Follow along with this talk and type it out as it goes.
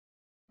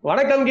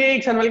வணக்கம்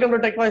Geeks and welcome to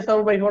tech voice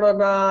Tamil by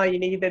ஃபோனர்னா.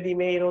 இன்னைக்கு தேதி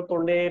மே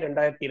 21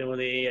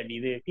 2020 அண்ட்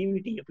இது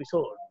டிவிடி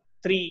எபிசோட்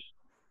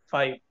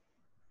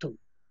 352.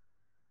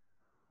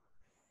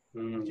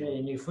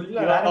 இன்னைக்கு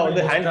ஃபுல்லா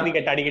வந்து ஹேண்ட்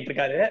கிரிக்கெட் ஆடிக்கிட்டு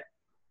இருக்காரு.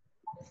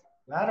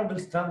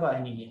 வேரபிள்ஸ் தான்பா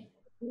இன்னைக்கு.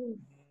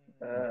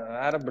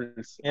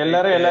 வேரபிள்ஸ்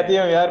எல்லாரும்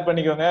எல்லாத்தையும் வேர்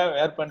பண்ணிக்கோங்க.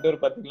 வேர் பண்ணிட்டு ஒரு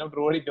 10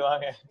 கிலோமீட்டர் ஓடிட்டு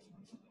வாங்க.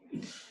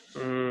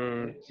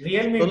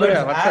 realme buds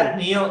air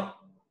neo.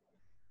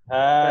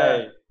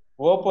 Hi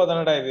Oppo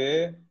தானடா இது?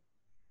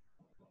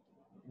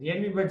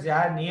 realme buds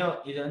air neo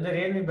இது வந்து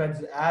realme buds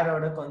air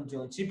ஓட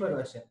கொஞ்சம் சீப்பர்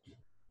வெர்ஷன்.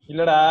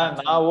 இல்லடா,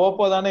 நான்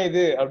ஓப்போ தானே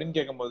இது அப்படின்னு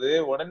கேட்கும்போது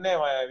உடனே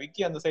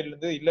விக்கி அந்த சைடுல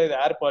இருந்து இல்ல இது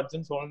ஏர்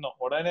பாட்ஸ்ன்னு சொல்லணும்.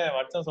 உடனே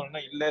வட்சம்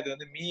சொல்லணும் இல்ல இது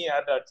வந்து மீ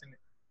ஏர் டாட்ஸ்ன்னு.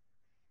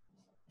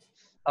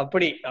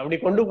 அப்படி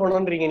கொண்டு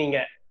போனோன்றீங்க நீங்க?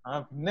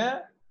 பின்ன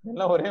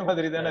எல்லாம் ஒரே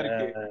மாதிரி தானே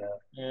இருக்கு.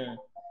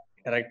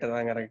 கரெக்ட்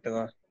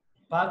தான்.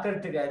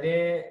 பாக்குறதுக்கு அதே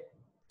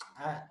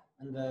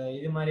அந்த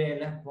இது மாதிரியே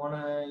இல்ல, போன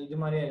இது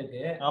மாதிரியே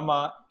இருக்கு. ஆமா,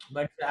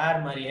 பட் ஏர்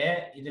மாதிரியே.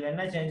 இதுல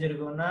என்ன சேஞ்ச்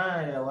இருக்கும்னா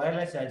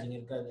வயர்லெஸ் சார்ஜிங்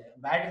இருக்காது.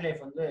 பேட்டரி லைஃப்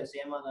வந்து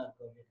சேமா தான்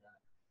இருக்கும்.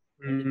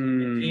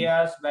 3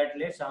 hours battery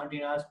life,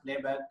 17 hours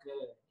playback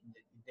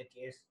இந்த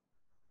கேஸ்.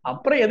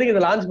 அப்புறம் எதுக்கு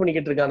இத லான்ச்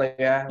பண்ணிக்கிட்டு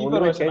இருக்கானுங்க?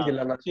 ஒண்ணுமே சேஞ்ச்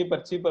இல்லனா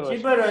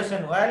சீப்பர்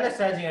வெர்ஷன் வயர்லெஸ்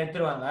சார்ஜிங்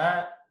எடுத்துருவாங்க.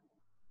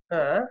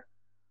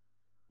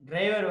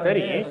 டிரைவர்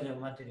வந்து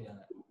கொஞ்சம்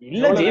மாத்திருக்காங்க.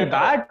 இல்ல G,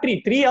 battery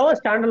 3 hours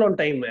stand alone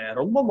time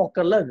ரொம்ப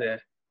மொக்கல்ல அது.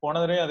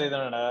 போனதுலயும் அதே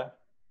தானடா.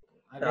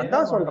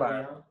 அதான் சொல்றேன்.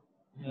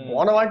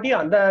 போன வாட்டி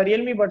அந்த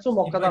ரியல்மி பட்ஸும்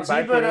மொக்க தான்.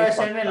 சீப்பர்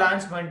வெர்ஷன்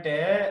லான்ச் பண்ணிட்டு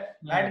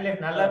பேட்டரி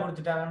லைஃப் நல்லா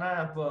கொடுத்துட்டாங்கன்னா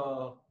அப்போ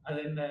அது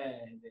என்ன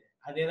இது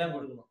அதே தான்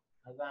கொடுக்கணும்.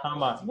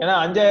 ஆமா, ஏன்னா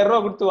 5000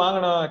 ரூபாய் கொடுத்து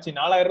வாங்கணும்,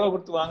 4000 ரூபாய்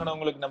கொடுத்து வாங்கணும்.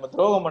 உங்களுக்கு நம்ம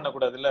துரோகம் பண்ண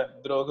கூடாதுல்ல.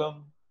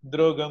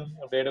 துரோகம்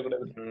அப்படி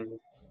ஆயிடக்கூடாது.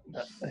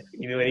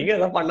 இது வரைக்கும்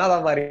எல்லாம் பண்ணாத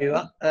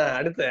மாதிரிதான்.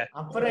 அடுத்து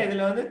அப்புறம்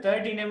இதுல வந்து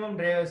 13mm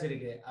டிரைவர்ஸ்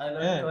இருக்கு.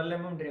 அதுல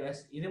 12mm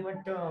டிரைவர்ஸ். இது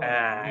மட்டும்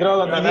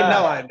துரோகம் தானே.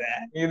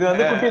 இது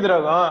வந்து குட்டி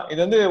துரோகம், இது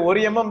வந்து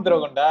 1mm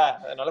துரோகம்டா.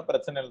 அதனால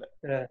பிரச்சனை இல்ல.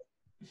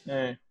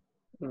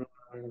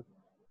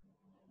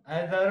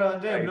 அது தவிர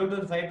வந்து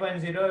ப்ளூடூத்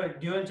 5.0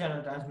 டியூவல்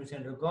சேனல்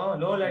டிரான்ஸ்மிஷன் இருக்கும்.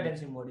 லோ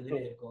லேட்டன்சி மோட்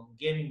இதுல இருக்கும்,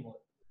 gaming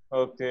mode.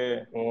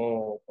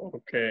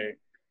 Okay.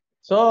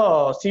 So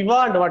Siva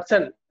and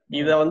வட்சன்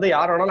இத வந்து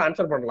யார் வேணாலும்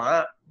ஆன்சர்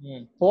பண்ணலாம்.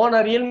 போன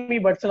ரியல்மி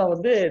பட்ஸ்ல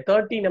வந்து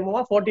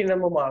 13mm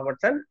 14mm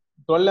வட்சன்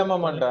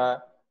 12mmடா.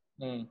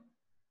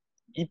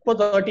 இப்போ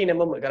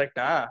 13mm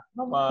கரெக்டா?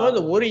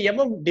 அது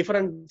 1mm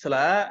டிஃபரன்ஸ்ல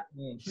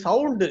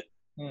சவுண்ட்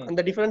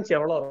அந்த டிஃபரன்ஸ்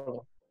எவ்வளவு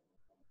இருக்கும்?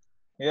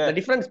 இந்த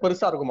டிஃபரன்ஸ்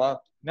பெருசா இருக்குமா?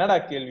 என்னடா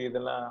கேள்வி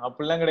இதெல்லாம்?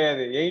 அப்படிலாம்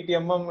கிடையாது.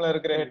 8mmல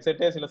இருக்கிற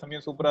ஹெட்செட்டே சில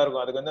சமயம் சூப்பரா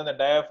இருக்கும். அதுக்கு வந்து அந்த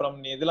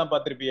டயஃப்ரம் நீ இதெல்லாம்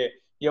பாத்திருப்பியே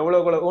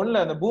எவ்வளவு.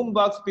 ஒண்ணுல அந்த பூம்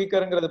பாக்ஸ்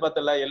ஸ்பீக்கர்ங்கிறது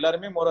பார்த்தல,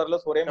 எல்லாருமே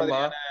மோரர்லஸ் ஒரே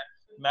மாதிரியான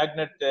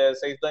மேக்னெட்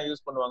சைஸ் தான்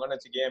யூஸ் பண்ணுவாங்கன்னு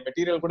வச்சுக்கேன்.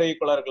 மெட்டீரியல் கூட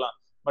ஈக்குவலா இருக்கலாம்.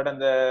 பட்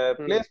அந்த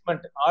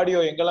பிளேஸ்மெண்ட் ஆடியோ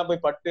எங்கெல்லாம்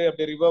போய் பட்டு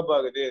அப்படி ரிவர்ப்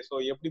ஆகுது, சோ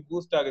எப்படி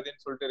பூஸ்ட்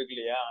ஆகுதுன்னு சொல்லிட்டு இருக்கு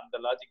இல்லையா, அந்த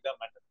லாஜிக் தான்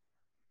மேட்டர்.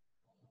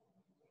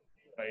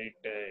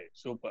 Right,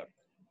 super.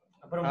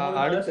 அப்புறம் 3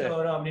 கலர்ஸ்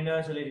வரும் அப்படினே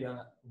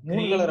சொல்லிருக்காங்க.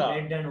 3 கலரா?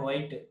 Red and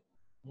white.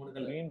 3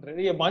 colour. Green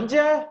red மஞ்ச.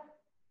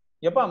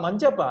 எப்பா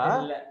மஞ்சப்பா?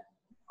 இல்ல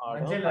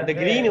மஞ்சள். அந்த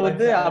கிரீன்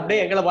வந்து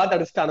அப்படியே எங்களை பார்த்து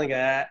அடிச்சிட்டானுங்க.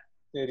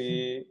 சரி.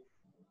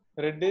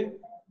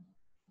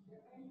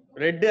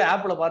 ரெட்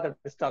ஆப்பிள பார்த்து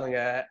அடிச்சிட்டானுங்க.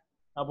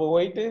 அப்போ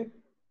ஒயிட்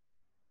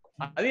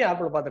அதையும்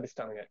ஆப்பிள பார்த்து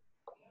அடிச்சிட்டானுங்க.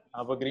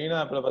 அப்ப கிரீனும்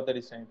ஆப்பிள பார்த்து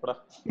அடிச்சிட்டாங்க. இப்படா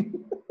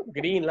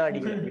கிரீன்லாம்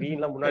அடிக்கல,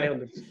 கிரீன்லாம் முன்னாடியே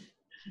வந்துருச்சு.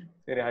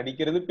 சரி,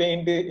 அடிக்கிறது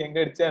பெயிண்ட், எங்க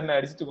அடிச்சா என்ன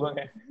அடிச்சிட்டு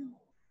போங்க.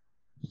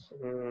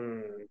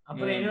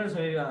 அப்புறம் இன்னொரு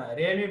சொல்லிருக்காங்க,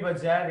 Realme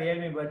Buds Air,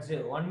 Realme Buds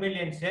 1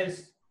 million sales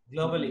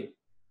globally.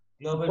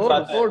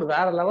 கோட்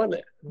வேற லெவல்.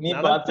 நீ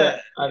பார்த்த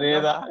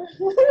அதேதான்.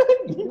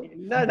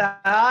 என்னடா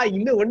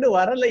இன்னும் ஒண்ணு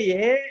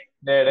வரலையே.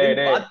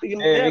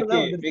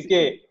 Vicky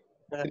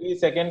 3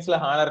 செகண்ட்ஸ்ல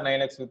Honor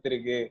 9X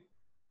வித்துருக்கு.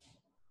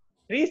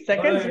 3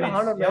 செகண்ட்ஸ்ல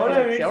Honor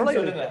எவ்வளவு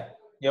சொல்லுங்க?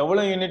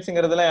 எவ்வளவு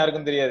யூனிட்ஸ்ங்கிறதெல்லாம்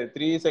யாருக்கும் தெரியாது.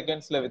 3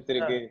 செகண்ட்ஸ்ல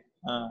வித்துருக்கு.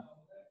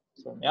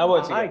 ஞாபகம்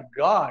வச்சுக்க. மை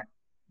காட்,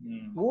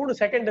 3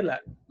 செகண்ட்ல.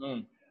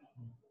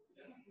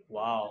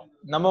 வாவ்,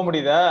 நம்ப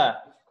முடியுதா?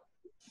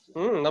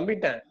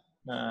 நம்பிட்டேன்.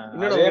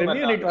 இன்னொரு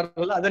ரிவ்யூ லிட்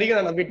வரல, அது வரைக்கும்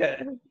நான் நம்பிட்டேன்.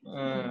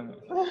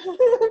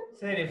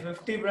 சரி,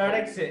 50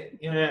 ப்ராடக்ட்ஸ்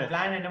இவங்க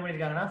பிளான் என்ன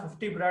பண்ணிருக்காங்கன்னா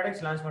 50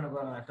 ப்ராடக்ட்ஸ் லான்ச் பண்ண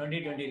போறாங்க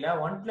 2020ல.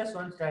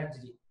 1+1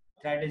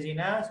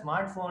 ஸ்ட்ராட்டஜினா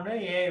ஸ்மார்ட் போன்,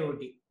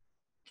 AIoT.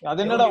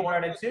 அது என்னடா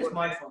ப்ராடக்ட்ஸ்?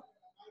 ஸ்மார்ட் போன்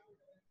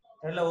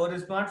இல்ல, ஒரு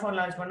ஸ்மார்ட் போன்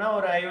லான்ச் பண்ணா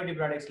ஒரு IoT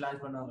ப்ராடக்ட்ஸ்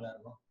லான்ச் பண்ணுவாங்களா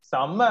இருக்கும்.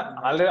 செம்ம.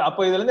 ஆல்ரெடி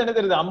அப்ப இதுல இருந்து என்ன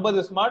தெரியுது,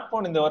 50 ஸ்மார்ட்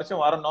போன் இந்த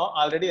வருஷம் வரணும்.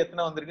 ஆல்ரெடி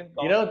எத்தனை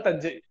வந்திருக்குன்னு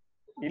 25.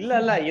 இல்ல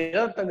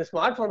 25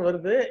 ஸ்மார்ட் போன்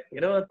வருது,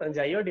 25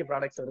 IoT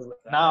ப்ராடக்ட்ஸ் வருது.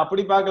 நான்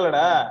அப்படி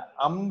பாக்கலடா.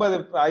 50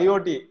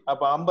 IoT.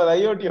 அப்ப 50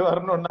 IoT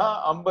வரணும்னா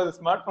 50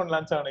 ஸ்மார்ட் போன்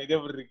லான்ச் ஆகணும். இதே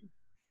எப்படி இருக்கு?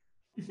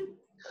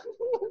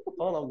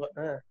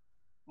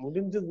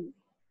 முடிஞ்சது.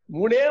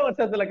 3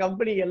 வருஷத்துல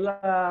கம்பெனி எல்லா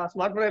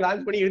ஸ்மார்ட் போனையும்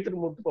லான்ச் பண்ணி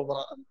இழுத்துட்டு மூட்டு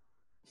போறான்.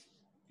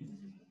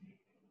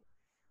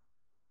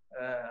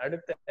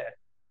 அடுத்து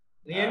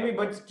Realme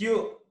Buds Q.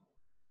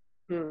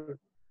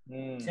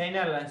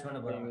 China launch பண்ண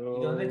போறாங்க.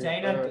 இது வந்து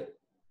சைனாக்கு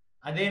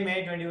அதே மே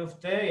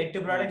 25th 8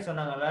 ப்ராடக்ட்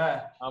சொன்னாங்கல்ல.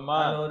 ஆமா.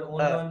 அதுல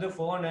ஒன்னு வந்து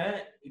போன்.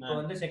 இப்போ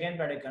வந்து செகண்ட்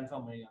ப்ராடக்ட்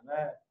கன்ஃபார்ம் பண்ணிருக்காங்க.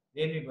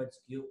 Realme Buds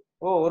Q.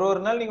 ஒரு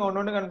நாள் நீங்க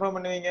ஒண்ணு கன்ஃபார்ம்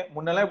பண்ணுவீங்க.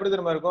 முன்னெல்லாம் எப்படி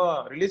தெரியுமா இருக்கும்?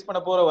 ரிலீஸ் பண்ண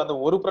போற அந்த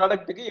ஒரு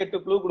ப்ராடக்ட்டுக்கு 8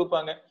 க்ளூ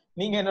கொடுப்பாங்க.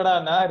 நீங்க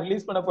என்னடான்னா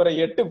ரிலீஸ் பண்ண போற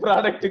 8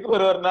 ப்ராடக்ட்டுக்கு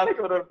ஒரு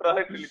நாளைக்கு ஒரு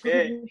ப்ராடக்ட் ரிலீஸ்.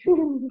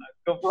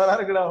 சூப்பரா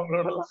இருக்குடா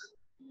உங்களோடலாம்.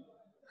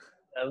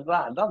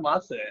 அதான்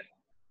மாசு.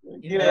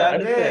 இதுல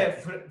வந்து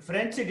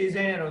பிரெஞ்சு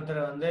டிசைனர்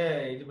ஒருத்தர் வந்து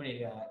இது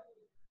பண்ணிருக்காங்க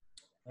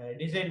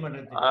டிசைன்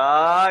பண்றதுக்கு.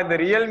 இந்த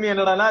ரியல்மி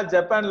என்னடானா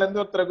ஜப்பான்ல இருந்து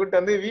ஒருத்தரை கூட்டி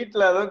வந்து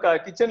வீட்டுல அதுவும்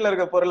கிச்சன்ல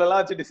இருக்க பொருள்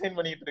எல்லாம் வச்சு டிசைன்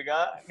பண்ணிட்டு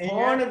இருக்கான்.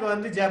 போனுக்கு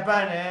வந்து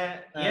ஜப்பான்,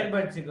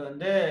 இயர்பட்ஸுக்கு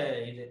வந்து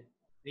இது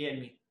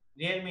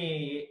ரியல்மி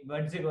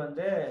பட்ஸுக்கு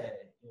வந்து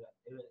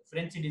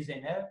பிரெஞ்சு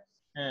டிசைனர்.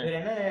 இவர்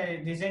என்ன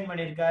டிசைன்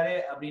பண்ணிருக்காரு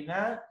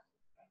அப்படின்னா,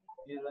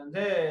 இது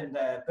வந்து இந்த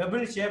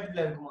பெபிள் ஷேப்ல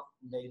இருக்குமா.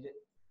 இந்த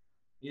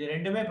இது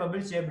ரெண்டுமே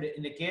பெபிள் ஷேப்டு,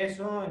 இந்த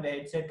கேஸும் இந்த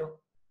ஹெட்செட்டும்.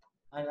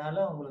 அதனால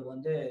உங்களுக்கு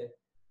வந்து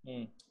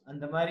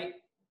அந்த மாதிரி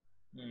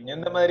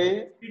எந்த மாதிரி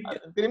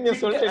திரும்பி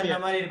சொல்லிட்டு அந்த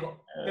மாதிரி இருக்கும்.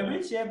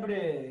 பெபிள் ஷேப்டு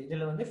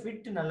இதுல வந்து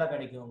ஃபிட் நல்லா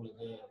கிடைக்கும்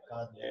உங்களுக்கு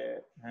காதுல.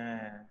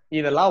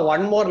 இதெல்லாம்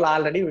ஒன் மோர்ல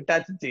ஆல்ரெடி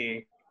விட்டாச்சு.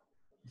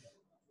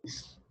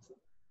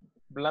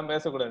 இப்படிலாம்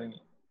பேசக்கூடாதுங்க,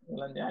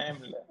 இதெல்லாம்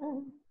நியாயம் இல்ல.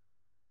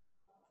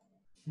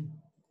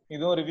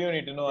 இதுவும் ரிவ்யூ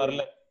நீட் இன்னும்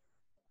வரல.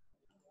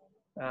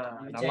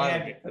 நல்லா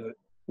இருக்கு,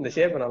 இந்த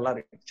ஷேப் நல்லா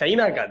இருக்கு.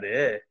 சைனாக்கு அது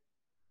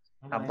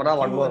அப்பதான்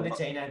ஒன் மோர் வந்து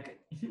சைனாக்கு.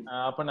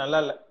 அப்ப நல்லா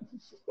இல்ல,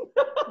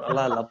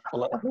 நல்லா இல்ல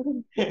அப்பலாம்.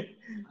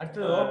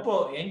 அடுத்து Oppo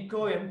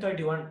Enco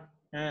M31.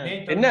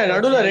 என்ன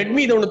நடுவுல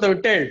ரெட்மி தோணத்தை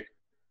விட்டு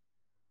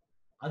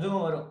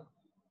அதுவும் வரும்.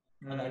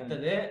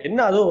 அடுத்தது என்ன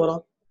அதுவும்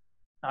வரும்?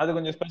 அது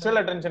கொஞ்சம் ஸ்பெஷல்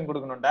அட்டென்ஷன்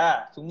கொடுக்கணும்டா,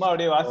 சும்மா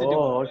அப்படியே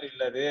வாசிட்டு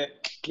இல்ல.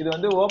 இது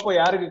வந்து Oppo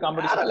யாருக்கு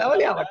காம்படிஷன்?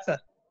 லெவலியா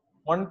வாட்ஸ்அப்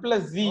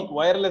OnePlus Z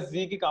வயர்லெஸ்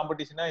Z க்கு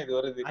காம்படிஷனா இது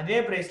வருது. அதே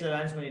பிரைஸ்ல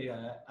லான்ச்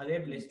பண்ணிருக்காங்க. அதே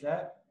பிரைஸ்ல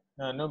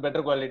இன்னும்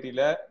பெட்டர்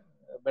குவாலிட்டில,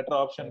 பெட்டர்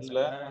ஆப்ஷன்ஸ்ல.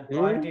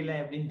 குவாலிட்டில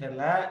எப்படின்னு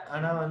தெரியல,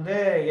 ஆனா வந்து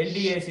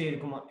LDAC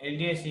இருக்குமா,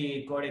 LDAC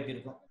கோடெக்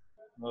இருக்கும்.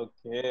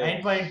 Okay.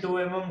 9.2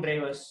 mm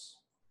drivers.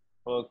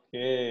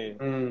 Okay.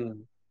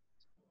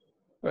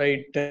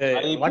 Right.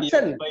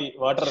 வாட்சன்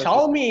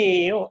Xiaomi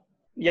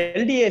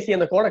LDAC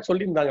அந்த கோடெக்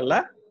சொல்லிருந்தாங்கல்ல.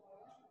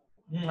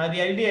 அது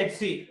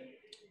LDHC,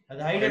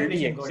 அது ஹை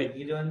டெஃபினிஷன் கோடெக்.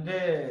 இது வந்து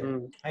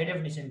ஹை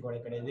டெஃபினிஷன்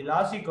கோடெக் கிடையாது, இது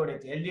லாசி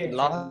கோடெக். LDHC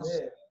வந்து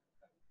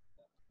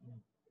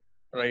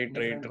ரைட்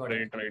ரைட்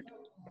ரைட் ரைட்.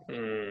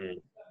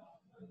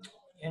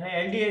 ஏன்னா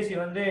LDAC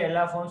வந்து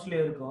எல்லா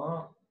போன்ஸ்லயும் இருக்கும்.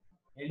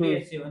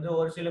 LDAC வந்து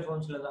ஒரு சில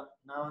போன்ஸ்ல தான்.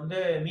 நான் வந்து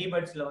Mi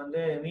Budsல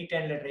வந்து Mi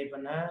 10ல ட்ரை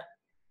பண்ணேன்,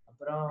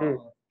 அப்புறம்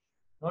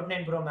Note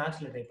 9 Pro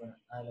Maxல ட்ரை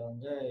பண்ணேன். அதுல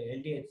வந்து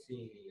LDHC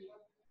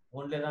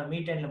ஒன்ல தான், Mi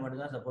 10ல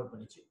மட்டும் தான் சப்போர்ட்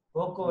பண்ணிச்சு.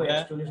 Poco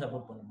X2ல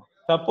சப்போர்ட் பண்ணுமா.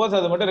 சப்போஸ்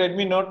அது மட்டும்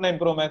Redmi Note 9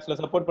 Pro Maxல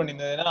சப்போர்ட்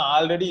பண்ணிருந்ததுன்னா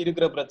ஆல்ரெடி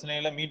இருக்கிற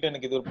பிரச்சனையில Mi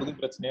 10க்கு இது ஒரு புது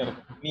பிரச்சனையா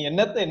இருக்கும். நீ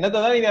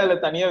என்னதான் நீ அதுல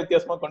தனியா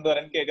வித்தியாசமா கொண்டு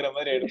வரேன்னு கேக்குற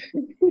மாதிரி ஆயிடும்.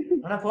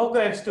 ஆனா Poco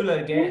X2ல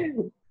இருக்கே.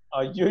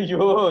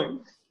 ஐயோ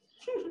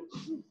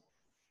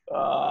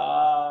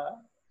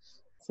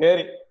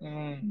சரி.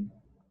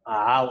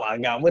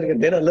 அங்க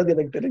அமெரிக்கா நல்லது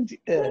எனக்கு தெரிஞ்சு.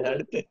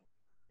 அடுத்து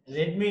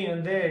Redmi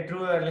வந்து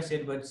True Wireless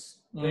Earbuds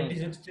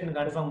 26th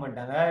confirm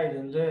பண்ணிட்டாங்க. இது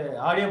வந்து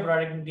ஆடியோ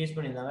ப்ராடக்ட் டீஸ்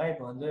பண்ணிருந்தாங்க,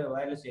 இப்போ வந்து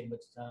வயர்லெஸ்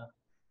earbuds தான்.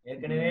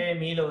 ஏற்கனவே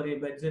மீல ஒரு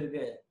பட்ஸ்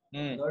இருக்கு,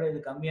 அதோட இது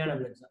கம்மியான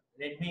பட்ஸ் தான்.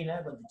 Redmiல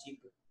கொஞ்சம்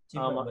சீப்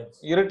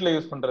பட்ஸ், இருட்ல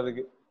யூஸ்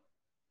பண்றதுக்கு.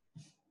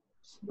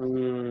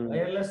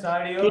 Wireless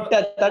audio,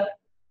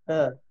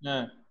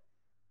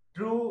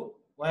 true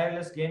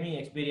wireless gaming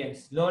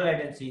experience, low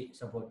latency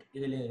support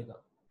இதுலயும் இருக்கு.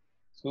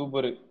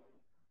 சூப்பர்.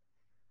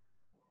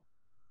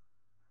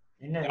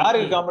 என்ன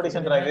யாருக்கு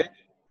காம்படிஷன் இது?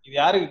 இது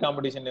யாருக்கு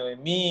காம்படிஷன்?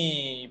 மீ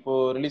இப்போ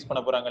ரிலீஸ்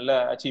பண்ண போறாங்கல்ல,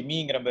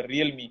 மீங்கற பேர்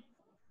ரியல்மி.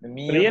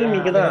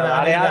 ரியல்மிக்கு தான்,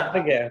 வேற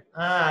யாருக்கு?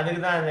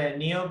 அதுக்கு தான், அந்த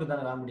நியோக்கு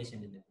தான்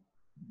காம்படிஷன் இது.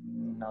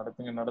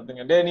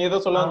 நடத்துங்க டேய், நீ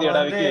ஏதோ சொல்ல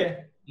வந்தியடா விக்கி.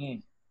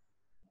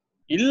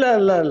 இல்ல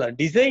இல்ல இல்ல,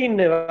 டிசைன்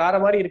வேற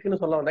மாதிரி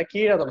இருக்குன்னு சொல்ல வந்தா,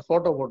 கீழ அதோட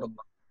போட்டோ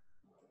போட்டுருந்தான்.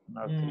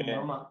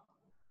 ஆமா,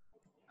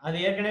 அது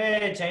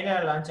ஏற்கனவே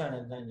சைனால லான்ச்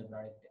ஆனது தான் இந்த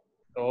ப்ராடக்ட்.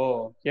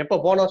 எப்போ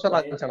போன வருஷம்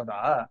லான்ச் ஆனதா?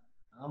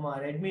 ஆமா,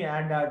 Redmi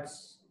AirDots.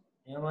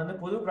 இவங்க வந்து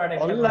புது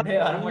ப்ராடக்ட் வந்து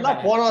எல்லாம்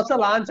போன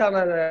வருஷம் லான்ச்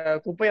ஆன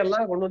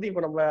குப்பையெல்லாம் கொண்டு வந்து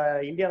இப்ப நம்ம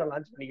இந்தியால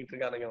லான்ச் பண்ணிக்கிட்டு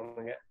இருக்கானுங்க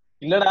அவங்க.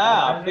 இல்லடா,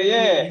 அப்படியே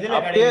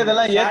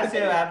இதெல்லாம்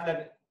ஆப்ல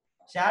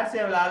ஷேர்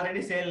சேவ்ல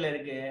ஆல்ரெடி சேல்ல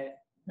இருக்கு.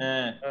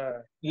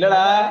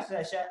 இல்லடா,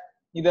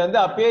 இது வந்து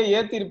அப்பயே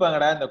ஏத்தி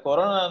இருப்பாங்கடா, இந்த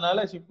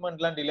கொரோனானால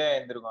ஷிப்மெண்ட்லாம் டிலே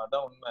ஆயிருந்திருக்கும்,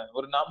 அதான் உண்மை.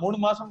 ஒரு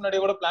 3 மாசம்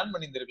முன்னாடியே கூட பிளான்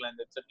பண்ணியிருந்திருக்கலாம்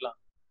இந்த செட்லாம்.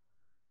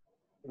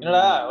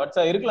 என்னடா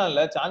வாட்ஸா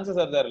இருக்கலாம்ல,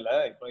 சான்சஸ் அதுதான் இல்ல.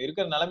 இப்போ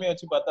இருக்கிற நிலைமையை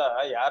வச்சு பார்த்தா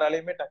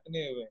யாராலையுமே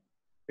டக்குன்னு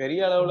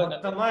பெரிய அளவுல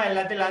மொத்தமா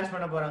எல்லாத்தையும் லான்ச்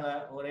பண்ண போறாங்க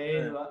ஒரே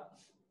இதுவா.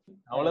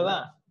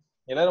 அவ்வளவுதான்,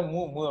 எல்லாரும்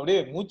அப்படியே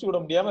மூச்சு விட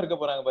முடியாம இருக்க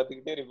போறாங்க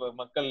பாத்துக்கிட்டே. இப்ப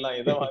மக்கள் எல்லாம்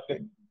எதை வாங்க.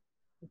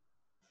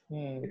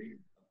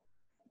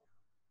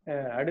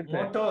 அடுத்து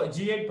Moto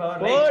G8 Power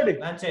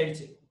Lite launch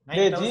ஆயிடுச்சு.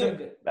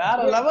 வேற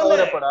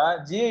லெவல். எப்படா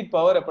G8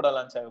 Power எப்படா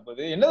லான்ச் ஆக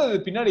போகுது?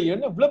 என்னது பின்னாடி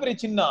என்ன இவ்வளவு பெரிய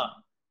சின்ன?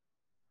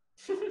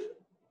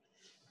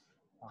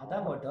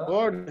 அதான் Moto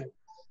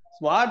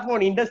ஸ்மார்ட்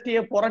போன்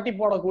இண்டஸ்ட்ரியை புரட்டி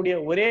போடக்கூடிய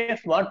ஒரே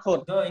ஸ்மார்ட்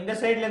போன். இந்த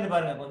சைடுல இருந்து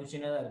பாருங்க, கொஞ்சம்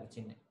சின்னதா இருக்கு.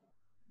 சின்ன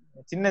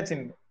சின்ன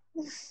சின்ன.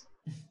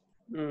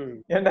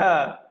 ஏண்டா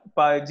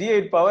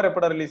G8 பவர்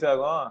எப்படா ரிலீஸ்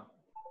ஆகும்?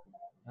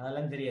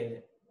 அதெல்லாம் தெரியாது.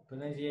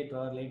 இப்பதான் G8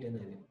 பவர் லைட்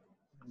வந்திருக்கு.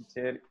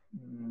 சரி.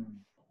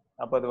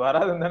 அப்ப அது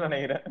வராதுன்னு தான்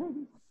நினைக்கிறேன்.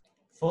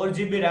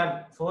 4GB RAM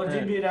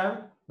 4GB RAM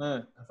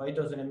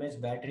 5000 mAh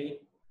battery,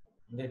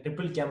 இந்த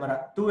triple camera,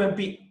 2MP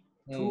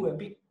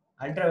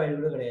ultra wide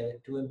கூட கிடையாது,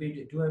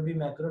 2MP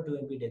மேக்ரோ,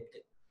 2MP டெப்த்.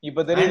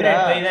 இப்ப தெரியுதா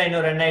தான்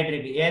இன்னும் ரன் ஆயிட்டு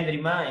இருக்கு. ஏன்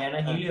தெரியுமா? ஏன்னா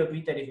ஹீலியோ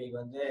P35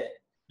 வந்து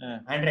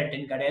ஆண்ட்ராய்ட்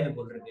 10 கிடையாது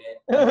போல் இருக்கு.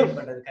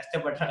 பண்றது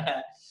கஷ்டப்பட்டாங்க.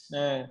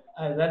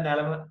 அதுதான்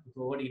நிலைமை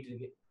இப்போ ஓடிட்டு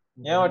இருக்கு.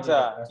 ஏன் வச்சா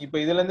இப்ப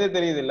இதுல இருந்தே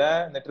தெரியுது இல்ல,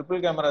 இந்த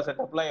ட்ரிபிள் கேமரா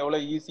செட்டப் எல்லாம்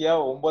எவ்வளவு ஈஸியா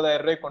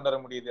 9000 ரூபாய்க்கு கொண்டு வர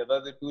முடியுது.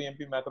 அதாவது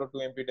 2MP மேக்ரோ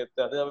 2MP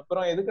டெப்த். அது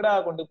அப்புறம் எதுக்குடா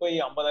கொண்டு போய்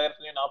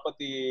 50,000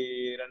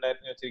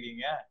 42,000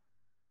 வச்சிருக்கீங்க?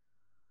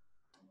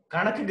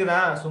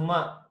 கணக்குக்குதான், சும்மா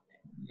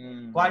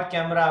குவாட்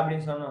கேமரா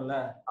அப்படின்னு சொன்னோம்ல.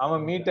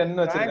 அவன் Mi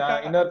 10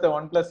 வச்சிருக்கான், இன்னொருத்த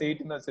OnePlus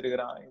 8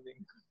 வச்சிருக்கான்.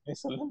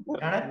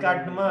 கணக்கு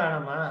காட்டணுமா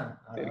வேணாமா?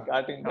 சரி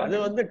காட்டுங்க. அது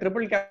வந்து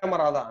ட்ரிபிள்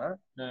கேமரா தான்.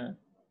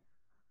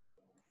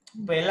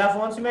 இப்ப எல்லா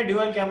போன்ஸுமே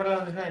டுவல் கேமரா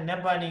வந்துச்சுன்னா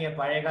என்னப்பா நீங்க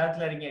பழைய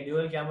காலத்துல இருக்கீங்க,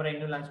 டுவல் கேமரா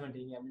இன்னும் லான்ச்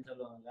பண்றீங்க அப்படின்னு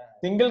சொல்லுவாங்கல்ல.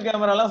 சிங்கிள்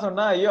கேமரா எல்லாம்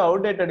சொன்னா ஐயோ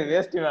அவுடேட்டட்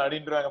வேஸ்ட்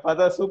அப்படின்றாங்க.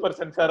 பார்த்தா சூப்பர்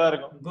சென்சாரா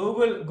இருக்கும்.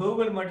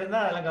 கூகுள் மட்டும்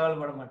தான் அதெல்லாம்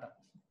கவலைப்பட மாட்டான்.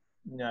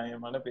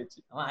 நியாயமான பேச்சு.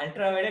 அவன்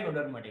அல்ட்ரா வைடே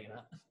கொண்டு வர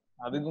மாட்டேங்கிறான்.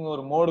 அதுக்கும்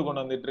ஒரு மோடு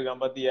கொண்டு வந்துட்டு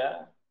இருக்கான் பாத்தியா?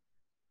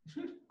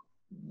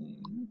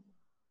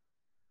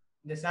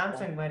 இந்த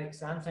சாம்சங் மாதிரி,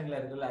 சாம்சங்ல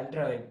இருக்குல்ல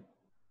அல்ட்ரா வைட்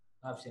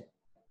ஆப்ஷன்.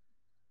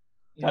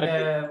 இந்த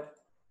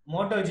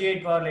Moto G8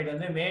 Power Lite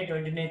வந்து May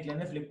 29th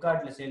இருந்து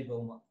Flipkartல சேல்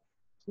போகுமா.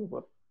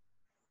 சூப்பர்.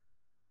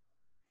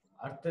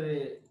 அடுத்தது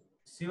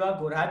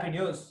சிவாக்கு ஒரு happy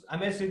news.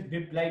 Amazfit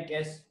Bip Lite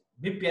S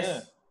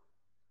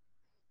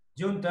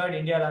June 3rd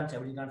India launch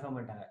அப்படி கன்ஃபார்ம்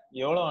பண்ணிட்டாங்க.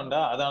 எவ்வளவு ஆண்டா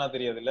அதானா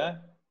தெரியாதுல்ல.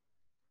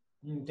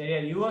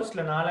 தெரியாது.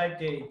 யூஎஸ்ல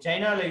 4000,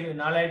 சைனால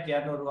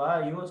 4200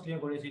 ரூபாய்,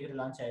 யூஎஸ்லயும் கூட சீக்கிரம்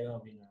லான்ச் ஆயிடும்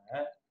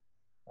அப்படின்னாங்க.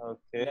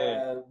 ஓகே.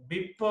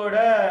 பிப்போட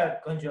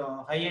கொஞ்சம்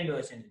ஹை எண்ட்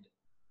வெர்ஷன் இது.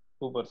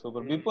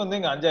 சூப்பர். பிப் வந்து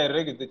இங்க 5000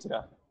 ரூபாய்க்கு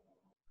வித்துச்சுடா.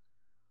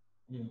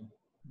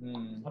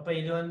 அப்ப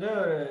இது வந்து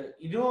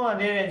இதுவும்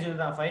அதே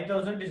ரேஞ்சில் தான்,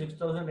 5000 to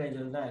 6000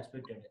 ரேஞ்சில் தான்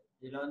எக்ஸ்பெக்டட்.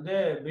 இதுல வந்து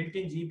பில்ட்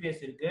இன்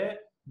ஜிபிஎஸ் இருக்கு.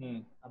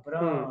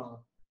 அப்புறம்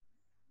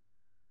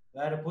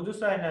வேற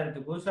புதுசா என்ன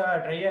இருக்கு? புதுசா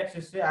ட்ரை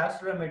ஆக்சிஸ்,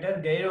 ஆக்சிலரோமீட்டர்,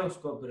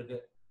 கைரோஸ்கோப் இருக்கு.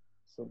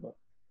 சூப்பர்.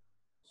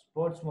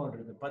 ஸ்போர்ட்ஸ் மோட்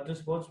இருக்கு, 10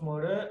 ஸ்போர்ட்ஸ்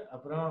மோடு.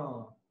 அப்புறம்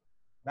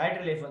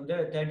பேட்டரி லைஃப் வந்து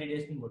 30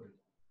 டேஸ் போட்டுருக்கு.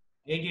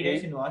 80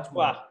 days in watch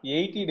mode.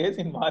 80 days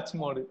in watch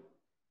mode.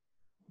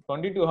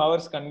 22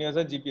 hours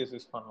கன்டினியூஸா GPS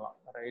use பண்ணலாம்.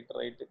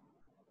 ரைட்.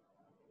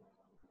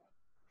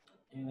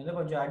 இது வந்து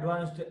கொஞ்சம்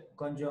அட்வான்ஸ்டு,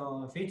 கொஞ்சம்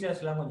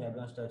ஃபீச்சர்ஸ்லாம் கொஞ்சம்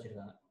அட்வான்ஸ்டா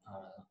வச்சிருக்காங்க.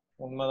 அவ்வளவுதான்.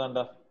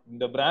 உண்மைதான்டா.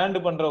 இந்த பிராண்ட்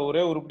பண்ற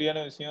ஒரே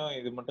உருப்படியான விஷயம்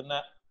இது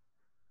மட்டும்தான்.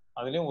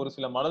 அதுலயும் ஒரு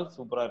சில மாடல்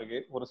சூப்பரா இருக்கு,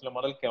 ஒரு சில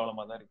மாடல்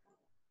கேவலமா தான் இருக்கு.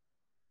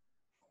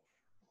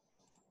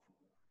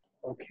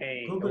 Okay.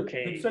 Google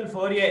Pixel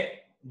 4a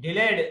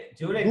delayed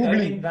July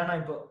 13th தானா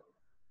இப்போ.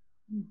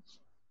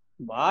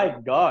 My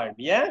god,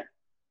 yeah.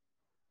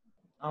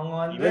 அவங்க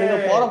வந்து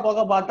இவங்க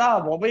போக பார்த்தா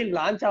மொபைல்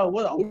லான்ச்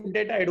ஆகும்போது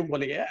அவுடேட் ஆயிடும்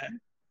போலயே.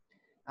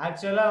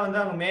 ஆக்சுவலா வந்து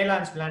அவங்க மே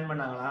லான்ச் பிளான்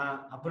பண்ணாங்களாம்,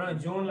 அப்புறம்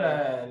ஜூன்ல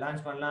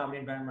லான்ச் பண்ணலாம்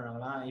அப்படின்னு பிளான்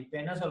பண்ணாங்களாம். இப்போ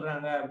என்ன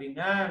சொல்றாங்க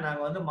அப்படின்னா,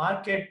 நாங்க வந்து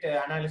மார்க்கெட்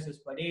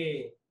அனாலிசிஸ் படி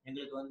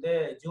எங்களுக்கு வந்து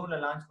ஜூன்ல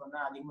லான்ச் பண்ணா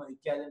அதிகமா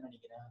விற்காதுன்னு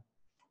நினைக்கிறேன்.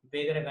 இப்போ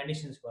இருக்கிற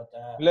கண்டிஷன்ஸ்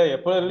பார்த்தா. இல்ல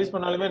எப்போ ரிலீஸ்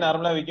பண்ணாலுமே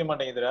நார்மலா விற்க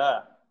மாட்டேங்குதுடா.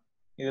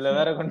 இதுல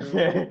வேற கொண்டு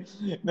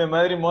இந்த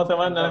மாதிரி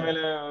மோசமான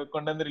நிலைமையில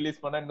கொண்டு வந்து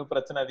ரிலீஸ் பண்ணா இன்னும்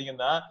பிரச்சனை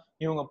அதிகம் தான்.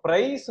 இவங்க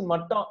பிரைஸ்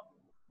மட்டும்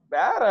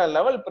வேற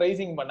லெவல்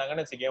பிரைசிங்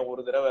பண்ணாங்கன்னு வச்சுக்கேன்.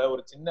 ஒரு தடவை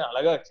ஒரு சின்ன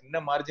அழகா சின்ன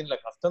மார்ஜின்ல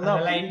கஷ்டம்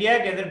தான்.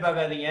 இந்தியாவுக்கு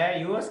எதிர்பார்க்காதீங்க,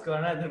 யூஎஸ்க்கு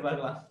வேணா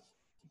எதிர்பார்க்கலாம்.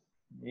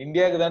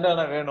 இந்தியாவுக்கு தாண்டா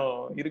ஆனா வேணும்.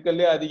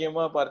 இருக்கலே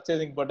அதிகமா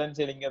பர்ச்சேசிங்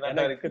பொட்டன்ஷியல் இங்க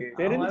தாண்டா இருக்கு.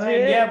 தெரிஞ்சு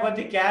இந்தியா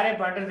பத்தி கேரே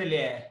பண்றது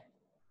இல்லையே.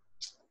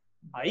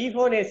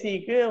 ஐபோன்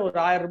எஸ்சிக்கு ஒரு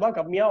 1000 ரூபாய்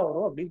கம்மியா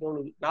வரும் அப்படின்னு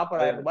தோணுது.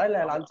 40,000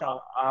 ரூபாய்ல லான்ச்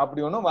ஆகும்.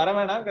 அப்படி ஒண்ணும் வர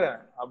வேணாங்கிறேன்.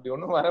 அப்படி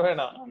ஒண்ணும் வர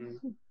வேணாம்,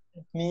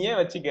 நீயே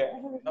வச்சுக்க.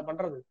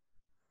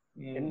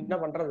 என்ன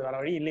பண்றது வேற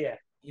வழி இல்லையே.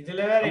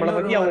 இதுல வேற நம்மள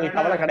பத்தி அவங்களுக்கு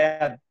கவலை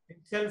கிடையாது.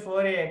 Pixel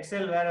 4a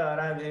XL வேற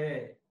வராது.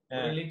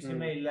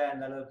 லீக்ஸுமே இல்ல,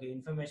 அந்த அளவுக்கு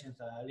இன்ஃபர்மேஷன்ஸ்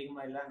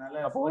அதிகமா இல்ல.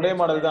 அதனால ஒரே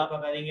மாடல் தான்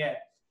பாக்காதீங்க,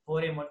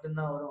 4a மட்டும்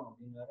தான் வரும்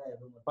அப்படின்னு வேற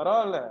எதுவும்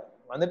பரவாயில்ல.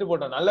 வந்துட்டு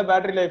போட்டோம். நல்ல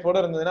பேட்டரி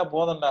லைஃபோட இருந்ததுன்னா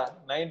போதும்டா.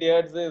 90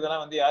 Hz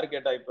இதெல்லாம் வந்து யாரு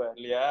கேட்டா இப்ப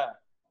இல்லையா?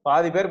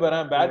 பாதி பேர் பாரு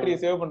பேட்டரி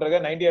சேவ்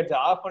பண்றதுக்கு 90 Hz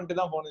ஆஃப் பண்ணிட்டு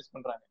தான் போன் யூஸ்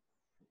பண்றாங்க.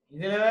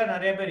 இதுல வேற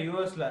நிறைய பேர்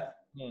யூஎஸ்ல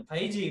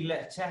 5G இல்ல,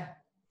 ச்சே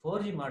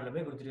 4G மாடல்ல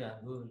போய் கொடுத்துருக்காங்க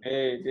கூகுள்.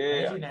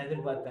 5G நான்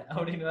எதிர்பார்த்தேன்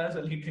அப்படின்னு வேற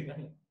சொல்லிட்டு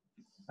இருக்காங்க.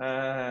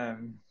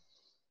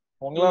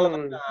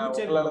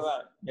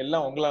 உங்களாலதான்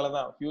எல்லாம்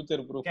உங்களாலதான்.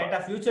 ஃபியூச்சர் ப்ரூஃப் கேட்டா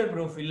ஃபியூச்சர்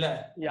ப்ரூஃப் இல்ல.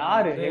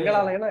 யாரு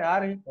எங்களால?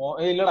 யாரு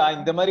இல்லடா,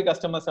 இந்த மாதிரி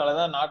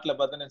கஸ்டமர்ஸாலதான் நாட்டுல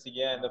பார்த்தேன்னு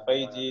வச்சுக்கேன் இந்த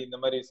 5G இந்த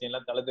மாதிரி விஷயம்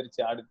எல்லாம்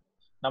தலைதெரிச்சு ஆடுது.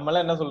 நம்ம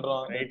எல்லாம் என்ன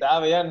சொல்றோம்,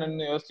 தேவையா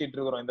நின்னு யோசிச்சுட்டு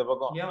இருக்கிறோம். இந்த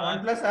பக்கம்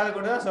OnePlus ஆல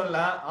கூட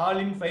சொல்லலாம்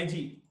ஆல் இன் 5G.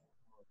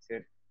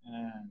 சரி,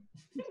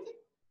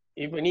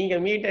 இப்போ நீங்க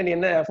Mi 10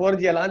 என்ன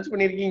 4G லான்ச்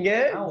பண்ணிருக்கீங்க?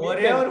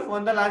 ஒரே ஒரு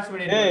போன் தான் லான்ச்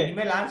பண்ணிருக்கீங்க.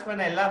 இனிமே லான்ச்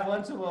பண்ண எல்லா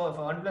போன்ஸும்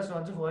OnePlus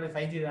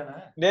 5G தானே.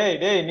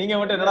 டேய் நீங்க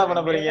மட்டும் என்னடா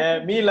பண்ண போறீங்க?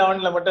 Mi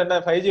 11ல மட்டும் என்ன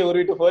 5G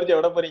உருவிட்டு 4G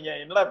விட போறீங்க?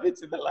 என்னடா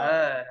பேச்சு இதெல்லாம்?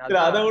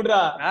 அத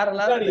விடுறா. வேற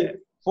லெவல்.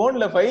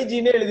 போன்ல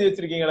 5Gனே எழுதி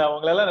வச்சிருக்கீங்கடா.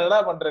 உங்கள எல்லாம் என்னடா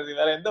பண்றது?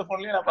 வேற எந்த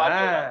போன்லயும் நான்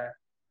பார்த்தேன்.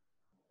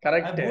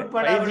 கரெக்ட். பூட்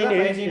பண்ணாம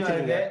 5G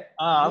வருது.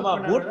 ஆமா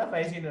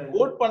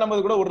பூட்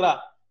பண்ணும்போது கூட விடுறா.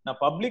 நான்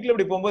பப்ளிக்ல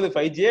இப்படி போகும்போது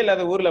 5G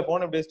இல்லாத ஊர்ல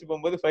போன் இப்படி வச்சுட்டு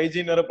போகும்போது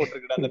 5Gன்னு வேற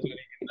போட்டுருக்கடா அந்த இடத்துல.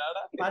 நீங்க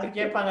என்னடா பாத்து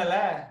கேட்பாங்கல்ல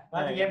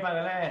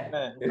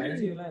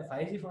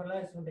 5G போன்ல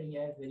யூஸ் பண்றீங்க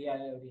பெரிய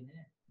ஆளு அப்படின்னு.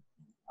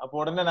 அப்ப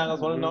உடனே நாங்க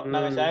சொல்லணும்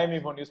நாங்க Xiaomi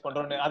போன் யூஸ்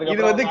பண்றோம்னு. அதுக்கு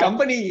இது வந்து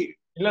கம்பெனி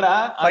இல்லடா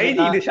 5G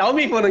இது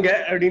Xiaomi போனுங்க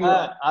அப்படின்னு.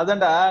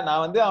 அதான்டா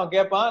நான் வந்து அவன்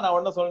கேட்பான், நான்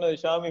உடனே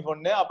சொல்லணும் Xiaomi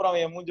போன்னு. அப்புறம்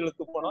அவன் என் மூஞ்சில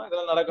துப்பணும்.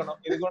 இதெல்லாம் நடக்கணும்.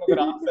 இதுக்கு உனக்கு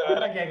ஒரு ஆசை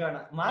வேற. கேட்க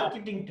வேணாம்.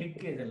 மார்க்கெட்டிங்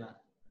ட்ரிக் இதெல்லாம்.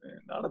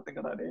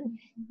 நடத்துங்கடா டேய்.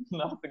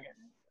 நடத்துங்க.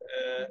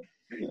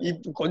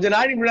 இப்ப கொஞ்ச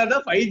நாளைக்கு முன்னாடி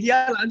தான் 5G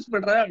லான்ச்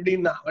பண்றேன்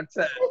அப்படின்னா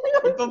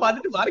இப்ப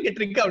பாத்துட்டு மார்க்கெட்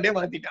ட்ரிக் அப்படியே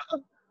மாத்திட்டான்.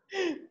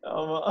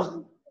 ஆமா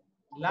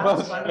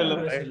லான்ச்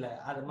பண்றது இல்ல,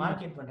 அது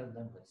மார்க்கெட் பண்றது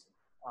தான் பெருசு.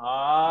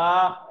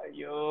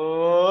 ஐயோ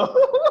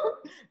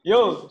யோ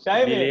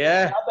Xiaomi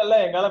பார்த்தல்ல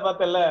எங்கால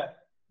பார்த்தல்ல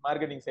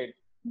மார்க்கெட்டிங் சைடு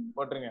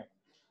போட்டுருங்க.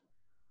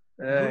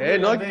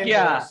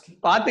 நோக்கியா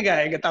பாத்துக்க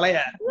எங்க தலைய.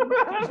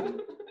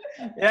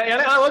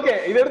 ஓகே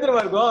இது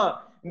எடுத்துட்டு இருக்கும்.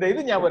 இந்த இது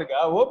ஞாபகம் இருக்கா?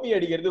 ஓபி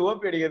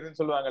அடிக்கிறதுன்னு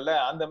சொல்லுவாங்கல்ல,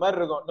 அந்த மாதிரி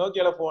இருக்கும்.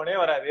 நோக்கியால போனே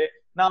வராது.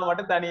 நான்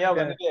மட்டும் தனியா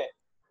வந்துட்டு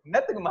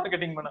என்னத்துக்கு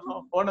மார்க்கெட்டிங்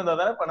பண்ணணும், போன் இருந்தா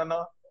தானே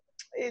பண்ணணும்.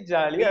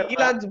 ஜாலியா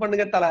ரீலான்ச்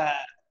பண்ணுங்க தலை,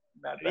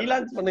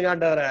 ரீலான்ச் பண்ணுங்க.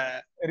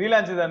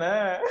 ரீலான்ச் தானே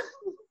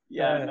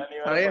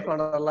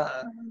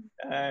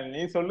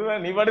நீ சொல்லுவ,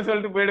 நீ பாட்டு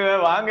சொல்லிட்டு போயிடுவ.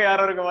 வாங்க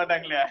யாரும் இருக்க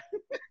மாட்டாங்களே.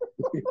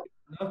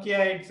 நோக்கியா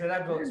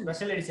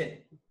ஸ்பெஷல் எடிஷன்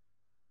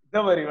இந்த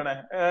மாதிரி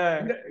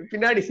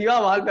பின்னாடி சிவா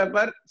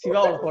வால்பேப்பர்,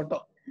 சிவாவோட போட்டோ,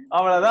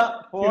 அவ்வளவுதான்.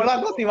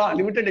 Siva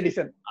limited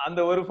edition. அந்த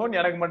ஒரு போன்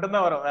எனக்கு மட்டும்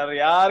தான் வரும், வேற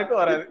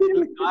யாருக்கும் வராது.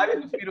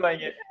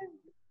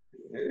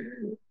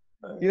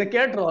 இத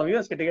கேட்டுறோம்,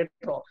 வியூவர்ஸ் கிட்ட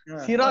கேட்டுறோம்.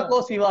 சிராகோ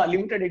சிவா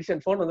லிமிடெட்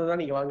எடிஷன் போன்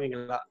வந்தா நீங்க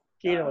வாங்குவீங்களா?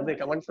 கீழே வந்து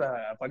கமெண்ட்ஸ்ல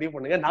பதிவு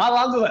பண்ணுங்க, நான்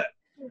வாங்குவேன்.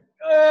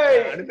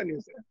 அடுத்த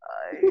நியூஸ்.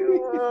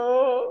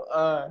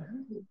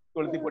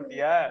 கொளுத்தி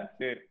போட்டியா?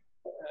 சரி,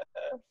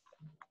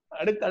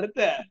 அடுத்த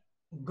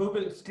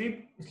கூகுள்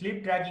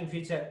ஸ்லீப் ட்ராக்கிங்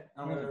ஃபீச்சர்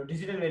அவங்களோட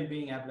டிஜிட்டல்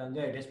வெல்பீயிங் ஆப்ல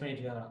வந்து டெஸ்ட்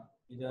பண்ணிட்டு இருக்காங்க.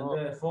 இது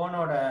வந்து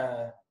போனோட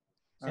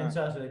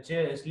சென்சார்ஸ் வச்சு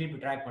ஸ்லீப்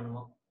ட்ராக்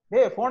பண்ணுவோம்.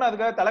 டேய் போன்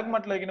அதுக்காக தலைக்கு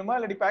மாட்டல வைக்கணுமா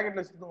இல்ல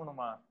பாக்கெட்ல வச்சு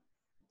தூங்கணுமா?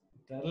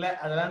 தெரியல,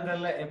 அதெல்லாம்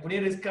தெரியல.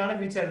 எப்படியும் ரிஸ்கான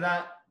ஃபீச்சர்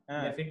தான்.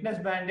 இந்த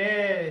ஃபிட்னஸ் பேண்டே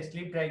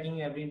ஸ்லீப்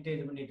ட்ராக்கிங் அப்படின்ட்டு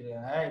இது பண்ணிட்டு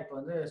இருக்காங்க. இப்போ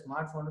வந்து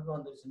ஸ்மார்ட் போனுக்கு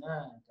வந்துருச்சுன்னா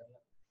தெரியல.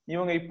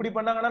 இவங்க இப்படி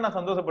பண்ணாங்கன்னா நான்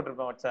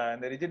சந்தோஷப்பட்டிருப்பேன் மச்சா.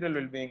 இந்த டிஜிட்டல்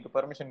வெல்பீயிங்க்கு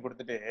பர்மிஷன்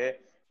கொடுத்துட்டு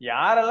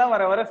யாரெல்லாம்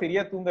வர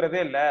சரியா தூங்குறதே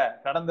இல்ல,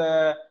 கடந்த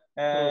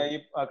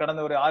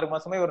ஒரு 6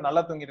 மாசமே ஒரு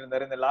நல்லா தூங்கிட்டு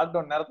இருந்தாரு. இந்த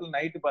லாக்டவுன் நேரத்துல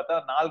நைட்டு பார்த்தா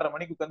 4:30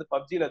 மணிக்கு உட்காந்து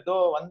பப்ஜில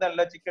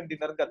வந்தல்ல சிக்கன்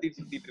டின்னர் கத்திட்டு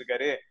சுத்திட்டு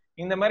இருக்காரு.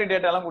 இந்த மாதிரி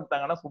டேட்டா எல்லாம்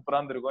கொடுத்தாங்கன்னா சூப்பரா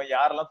இருந்திருக்கும்.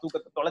 யாரெல்லாம்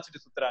தூக்கத்தை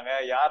தொலைச்சிட்டு சுத்துறாங்க,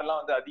 யாரெல்லாம்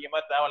வந்து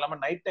அதிகமா தேவையில்லாம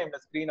நைட் டைம்ல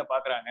ஸ்கிரீனை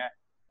பாக்குறாங்க,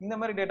 இந்த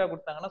மாதிரி டேட்டா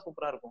கொடுத்தாங்கன்னா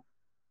சூப்பரா இருக்கும்.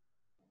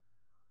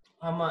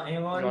 ஆமா,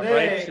 இவங்க வந்து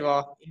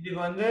இதுக்கு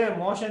வந்து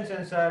மோஷன்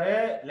சென்சார்,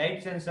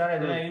 லைட் சென்சார்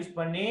இதெல்லாம் யூஸ்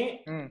பண்ணி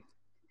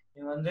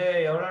இவங்க வந்து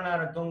எவ்வளவு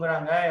நேரம்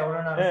தூங்குறாங்க,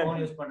 எவ்வளவு நேரம்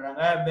போன் யூஸ்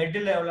பண்றாங்க,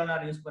 பெட்ல எவ்வளவு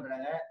நேரம் யூஸ்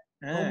பண்றாங்க,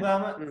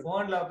 தூங்காம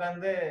போன்ல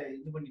உட்கார்ந்து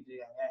இது பண்ணிட்டு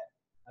இருக்காங்க.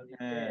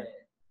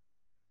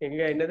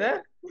 எங்க என்னது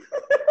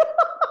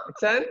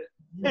சார்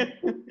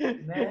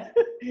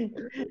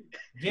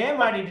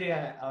கேம் ஆடிட்டு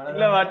இருக்காங்க.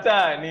 இல்ல மச்சா,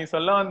 நீ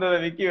சொல்ல வந்தத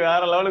விக்கி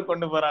வேற லெவலுக்கு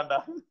கொண்டு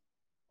போறான்டா.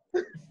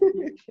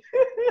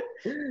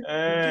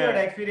 விக்கியோட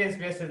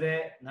எக்ஸ்பீரியன்ஸ் பேசுது,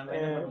 நம்ம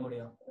என்ன பண்ண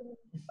முடியும்?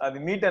 அது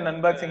மீட் அண்ட்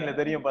அன்பாக்சிங்ல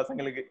தெரியும்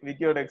பசங்களுக்கு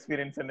விக்கியோட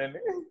எக்ஸ்பீரியன்ஸ்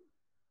என்னன்னு.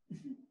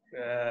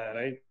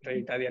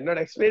 ரைட், அது என்னோட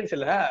எக்ஸ்பீரியன்ஸ்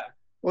இல்ல,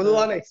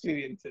 பொதுவான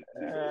எக்ஸ்பீரியன்ஸ்.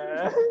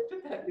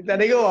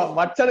 இத்தனைக்கும்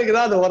மச்சனுக்கு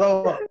தான் அது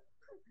உதவும்.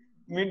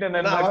 மீட் அண்ட்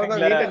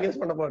அன்பாக்சிங்ல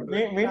யூஸ் பண்ண போறோம்.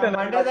 மீட் அண்ட்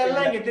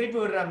பண்றதெல்லாம் இங்க திருப்பி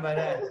விடுறான்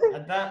பாரு,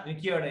 அதான்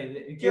விக்கியோட இது,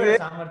 விக்கியோட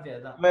சாமர்த்தியம்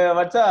அதான்.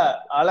 மச்சா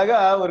அழகா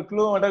ஒரு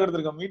க்ளூ மட்டும்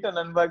கொடுத்திருக்கோம். மீட்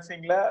அண்ட்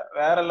அன்பாக்சிங்ல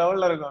வேற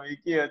லெவல்ல இருக்கும்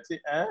விக்கி வச்சு.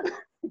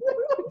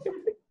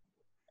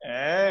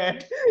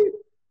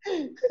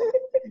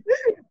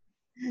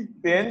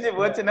 தெரிஞ்சு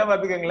போச்சுன்னா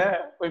பாத்துக்கங்களேன்,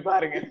 போய்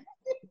பாருங்க.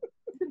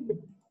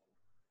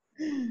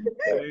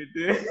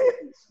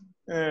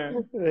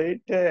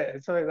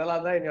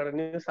 இதெல்லாம் தான் என்னோட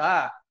நியூஸா?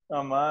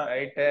 ஆமா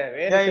ரைட்.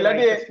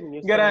 இல்லாட்டி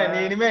நீ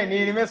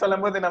இனிமே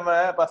சொல்லும் போது நம்ம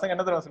பசங்க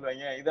என்ன தெரியுமா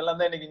சொல்லுவாங்க, இதெல்லாம்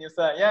தான் இன்னைக்கு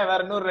நியூஸா? ஏன் வேற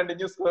இன்னொரு 2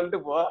 நியூஸ் சொல்லிட்டு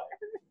போ.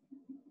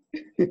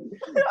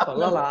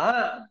 சொல்லலாம்,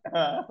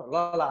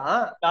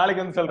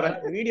 நாளைக்கு வந்து சொல்றேன்,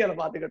 வீடியோல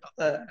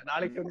பாத்துக்கிட்டோம்,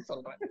 நாளைக்கு வந்து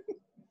சொல்றேன்.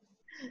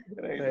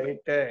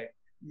 ரைட்,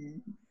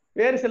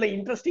 வேற சில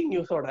இன்ட்ரெஸ்டிங்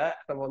நியூஸோட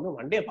நம்ம வந்து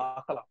மண்டே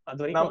பார்க்கலாம்.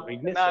 அது வரைக்கும்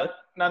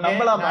நான்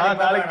நம்பலாமா?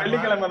 நாளைக்கு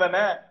வெள்ளிக்கிழமை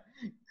தானே?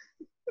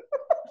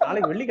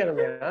 நாளைக்கு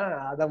வெள்ளிக்கிழமையா?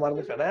 அத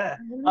மறந்துட்டேன்.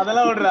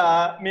 அதெல்லாம் விடுறா,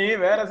 நீ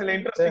வேற சில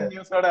இன்ட்ரெஸ்டிங்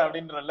நியூஸோட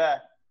அப்படின்றல.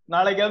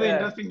 நாளைக்காவது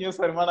இன்ட்ரெஸ்டிங்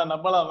நியூஸ் வருமா, நான்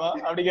நம்பலாமா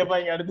அப்படி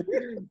கேட்பாங்க. அடுத்து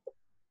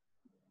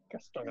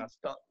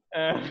கஷ்டம்.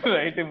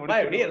 ரைட்,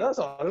 இப்படி ஏதோ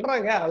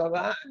சொல்றாங்க,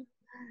 அவ்வளவுதான்.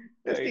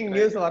 இன்ட்ரெஸ்டிங்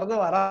நியூஸ் வரது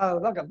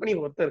வராததான் கம்பெனி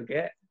பொறுத்து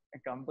இருக்கு.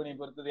 கம்பெனி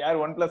பொறுத்தது.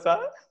 யார் OnePlus-ஆ?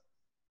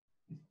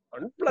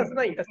 OnePlus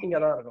தான் இன்ட்ரெஸ்டிங்கா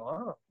தான்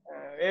இருக்கும்.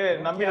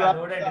 நம்பி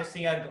அதோட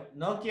இன்ட்ரெஸ்டிங்கா இருக்கும்.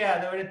 நோக்கியா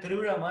அதை விட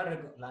திருவிழா மாதிரி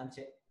இருக்கும்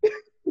லான்ச்.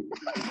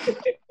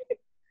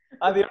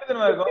 அது எப்படி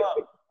தெரியுமா இருக்கும்?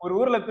 ஒரு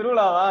ஊர்ல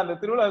திருவிழாவா, அந்த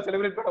திருவிழா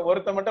செலிப்ரேட் பண்ண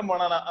ஒருத்த மட்டும்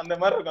போனானா அந்த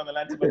மாதிரி இருக்கும் அந்த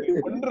லான்ச்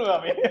பேக்.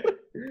 கொன்றுவாமே.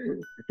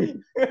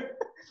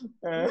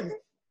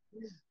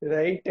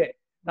 ரைட்,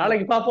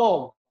 நாளைக்கு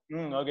பாப்போம்.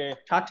 Okay,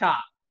 Tata,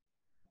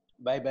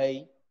 by by.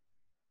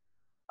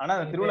 ஆனா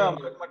அந்த திருவிழா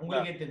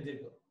உங்களுக்கே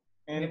தெரிஞ்சிருக்கும்,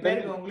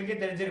 உங்களுக்கே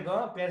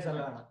தெரிஞ்சிருக்கும், பேர்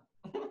சொல்ல வேணாம்.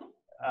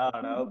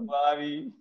 அட பாவி.